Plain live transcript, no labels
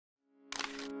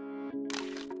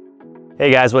Hey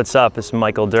guys, what's up? This is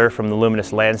Michael Durr from the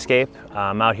Luminous-Landscape.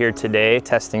 I'm out here today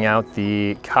testing out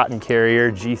the Cotton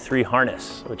Carrier G3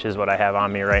 harness, which is what I have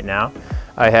on me right now.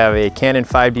 I have a Canon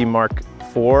 5D Mark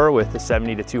IV with a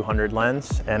 70-200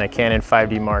 lens and a Canon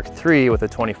 5D Mark III with a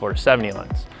 24-70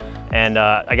 lens. And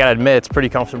I gotta admit, it's pretty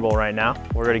comfortable right now.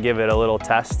 We're gonna give it a little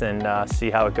test and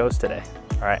see how it goes today.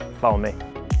 All right, follow me.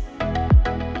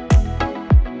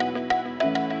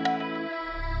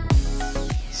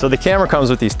 So the camera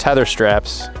comes with these tether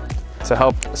straps to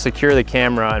help secure the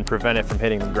camera and prevent it from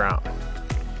hitting the ground.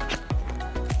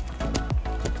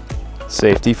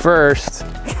 Safety first.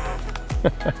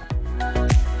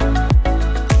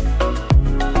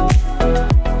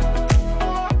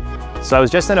 So I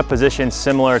was just in a position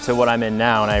similar to what I'm in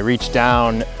now, and I reached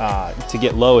down to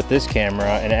get low with this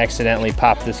camera and accidentally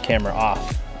popped this camera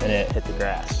off and it hit the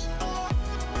grass.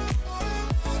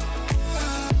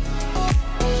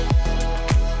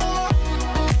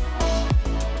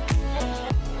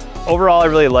 Overall, I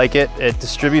really like it. It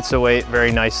distributes the weight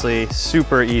very nicely,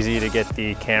 super easy to get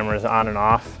the cameras on and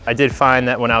off. I did find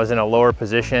that when I was in a lower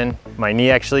position, my knee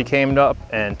actually came up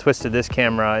and twisted this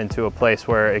camera into a place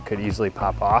where it could easily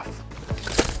pop off.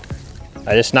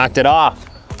 I just knocked it off.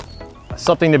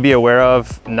 Something to be aware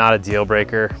of, not a deal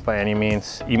breaker by any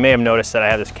means. You may have noticed that I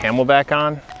have this Camelback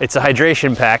on. It's a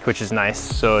hydration pack, which is nice,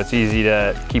 so it's easy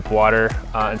to keep water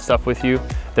and stuff with you.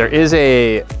 There is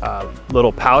a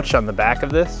little pouch on the back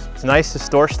of this. It's nice to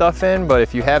store stuff in, but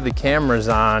if you have the cameras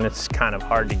on, it's kind of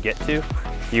hard to get to.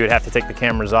 You would have to take the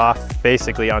cameras off,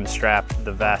 basically unstrap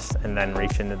the vest, and then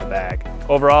reach into the bag.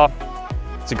 Overall,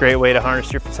 it's a great way to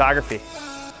harness your photography.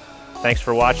 Thanks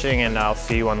for watching, and I'll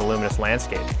see you on the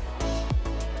Luminous-Landscape.